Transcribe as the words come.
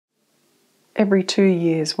Every 2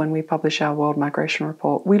 years, when we publish our World Migration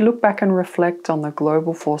Report, we look back and reflect on the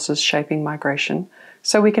global forces shaping migration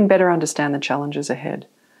so we can better understand the challenges ahead.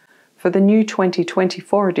 For the new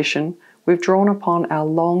 2024 edition, we've drawn upon our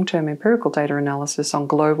long-term empirical data analysis on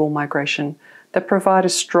global migration that provide a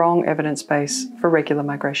strong evidence base for regular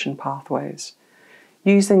migration pathways.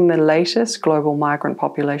 Using the latest global migrant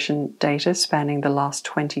population data spanning the last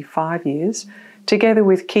 25 years, together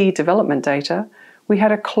with key development data, we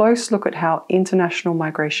had a close look at how international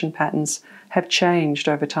migration patterns have changed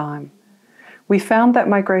over time. We found that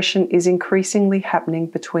migration is increasingly happening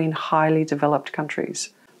between highly developed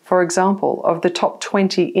countries. For example, of the top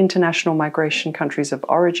 20 international migration countries of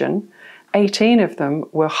origin, 18 of them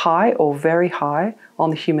were high or very high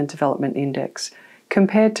on the Human Development Index,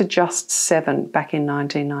 compared to just 7 back in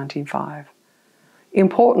 1995.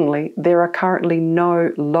 Importantly, there are currently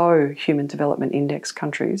no low Human Development Index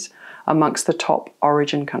countries amongst the top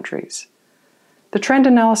origin countries. The trend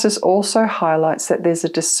analysis also highlights that there's a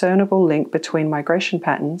discernible link between migration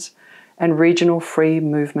patterns and regional free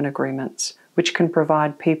movement agreements, which can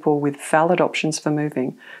provide people with valid options for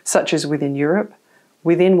moving, such as within Europe,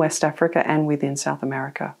 within West Africa, and within South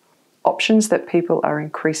America, options that people are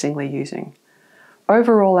increasingly using.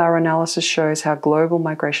 Overall, our analysis shows how global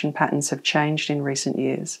migration patterns have changed in recent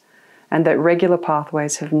years, and that regular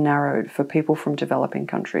pathways have narrowed for people from developing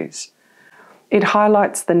countries. It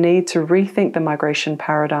highlights the need to rethink the migration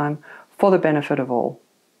paradigm for the benefit of all.